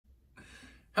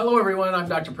Hello everyone, I'm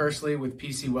Dr. Pursley with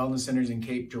PC Wellness Centers in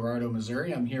Cape Girardeau,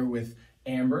 Missouri. I'm here with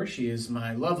Amber. She is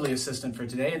my lovely assistant for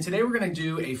today. And today we're going to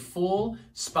do a full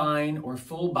spine or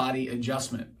full body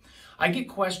adjustment. I get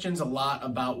questions a lot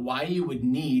about why you would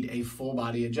need a full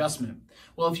body adjustment.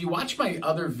 Well, if you watch my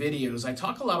other videos, I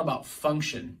talk a lot about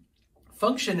function.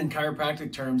 Function in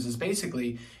chiropractic terms is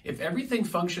basically if everything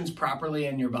functions properly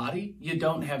in your body, you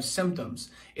don't have symptoms.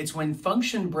 It's when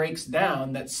function breaks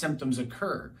down that symptoms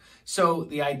occur. So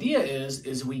the idea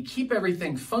is we keep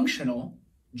everything functional,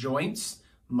 joints,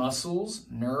 muscles,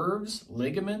 nerves,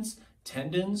 ligaments,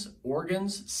 tendons,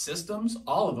 organs, systems,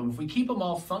 all of them. If we keep them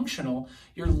all functional,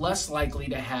 you're less likely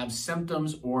to have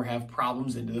symptoms or have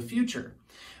problems into the future.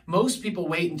 Most people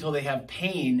wait until they have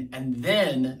pain and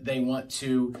then they want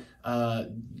to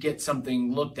get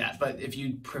something looked at. But if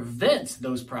you prevent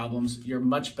those problems, you're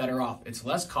much better off. It's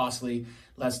less costly,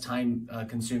 less time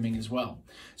consuming as well.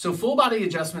 So full body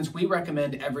adjustments, we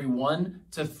recommend every 1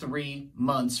 to 3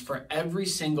 months for every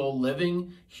single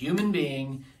living human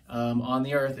being on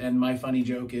the earth. And my funny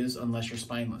joke is, unless you're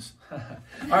spineless. All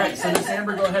right, so Miss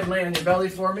Amber, go ahead and lay on your belly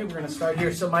for me. We're going to start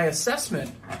here. So my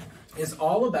assessment is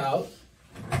all about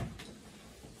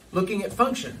looking at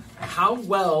function. How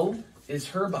well is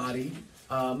her body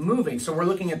moving? So we're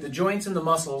looking at the joints and the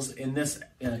muscles in this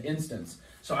instance.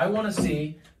 So I want to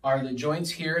see, are the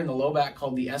joints here in the low back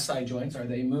called the SI joints? Are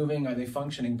they moving? Are they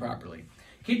functioning properly?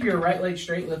 Keep your right leg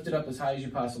straight, lifted up as high as you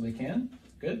possibly can.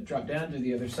 Good. Drop down to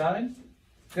the other side.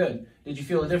 Good. Did you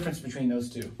feel a difference between those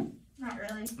two? Not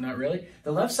really. Not really?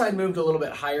 The left side moved a little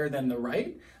bit higher than the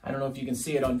right. I don't know if you can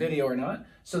see it on video or not.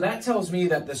 So that tells me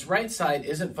that this right side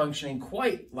isn't functioning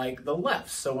quite like the left.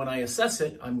 So when I assess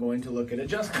it, I'm going to look at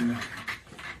adjusting that.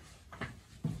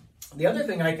 The other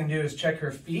thing I can do is check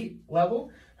her feet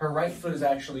level. Her right foot is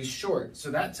actually short.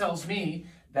 So that tells me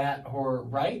that her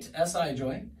right SI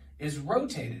joint is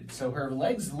rotated. So her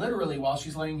legs literally, while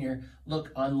she's laying here,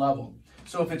 look unlevel.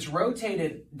 So if it's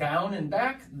rotated down and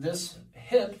back, this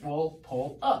hip will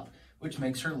pull up, which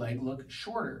makes her leg look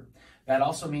shorter. That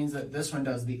also means that this one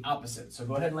does the opposite. So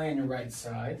go ahead and lay on your right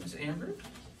side, Ms. Amber.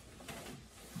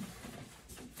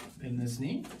 Bend this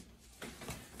knee.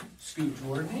 Scoot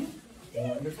toward me.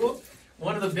 Wonderful.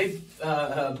 One of the big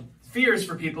fears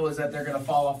for people is that they're going to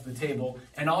fall off the table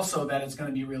and also that it's going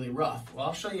to be really rough. Well,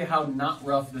 I'll show you how not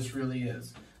rough this really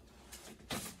is.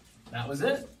 That was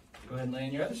it. Go ahead and lay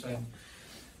on your other side.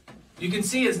 You can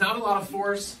see it's not a lot of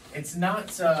force. It's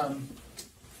not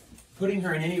putting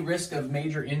her in any risk of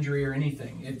major injury or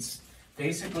anything. It's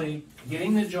basically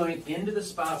getting the joint into the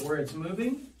spot where it's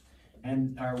moving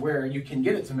and or where you can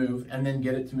get it to move and then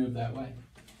get it to move that way.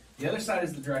 The other side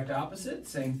is the direct opposite.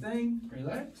 Same thing.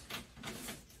 Relax.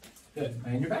 Good.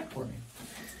 Lay on your back for me.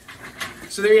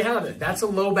 So there you have it. That's a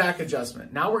low back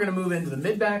adjustment. Now we're going to move into the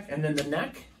mid back and then the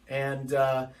neck, and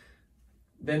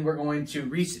then we're going to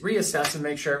reassess and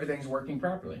make sure everything's working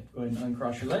properly. Go ahead and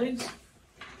uncross your legs.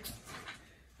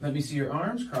 Let me see your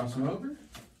arms. Cross them over.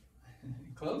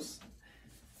 Close.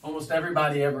 Almost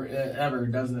everybody ever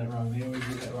does that wrong. They always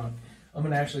do that wrong. I'm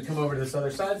going to actually come over to this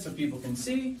other side so people can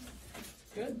see.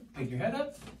 Good. Pick your head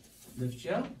up. Lift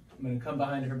you up. I'm going to come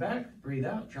behind her back. Breathe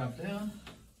out. Drop down.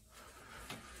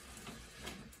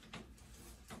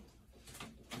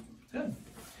 Good.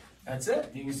 That's it.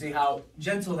 You can see how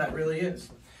gentle that really is.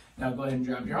 Now go ahead and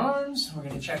drop your arms. We're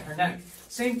going to check her neck.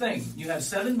 Same thing. You have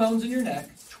 7 bones in your neck,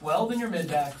 12 in your mid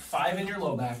back, 5 in your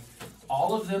low back.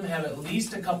 All of them have at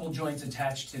least a couple joints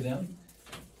attached to them.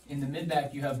 In the mid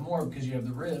back you have more because you have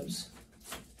the ribs.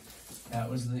 That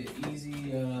was the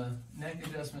easy neck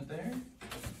adjustment there.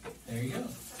 There you go.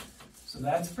 So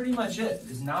that's pretty much it.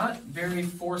 It's not very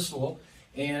forceful,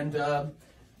 and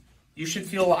you should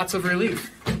feel lots of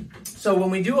relief. So when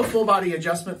we do a full body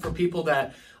adjustment for people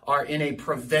that are in a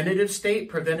preventative state,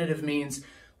 preventative means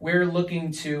we're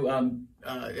looking to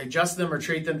adjust them or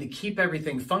treat them to keep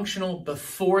everything functional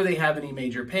before they have any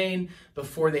major pain,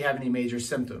 before they have any major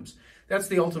symptoms. That's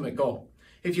the ultimate goal.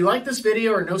 If you like this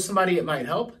video or know somebody it might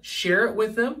help, share it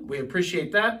with them. We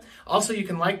appreciate that. Also, you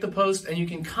can like the post and you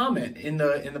can comment in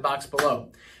the box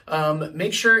below.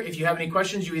 Make sure if you have any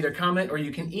questions, you either comment or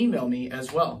you can email me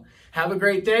as well. Have a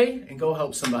great day and go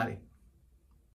help somebody.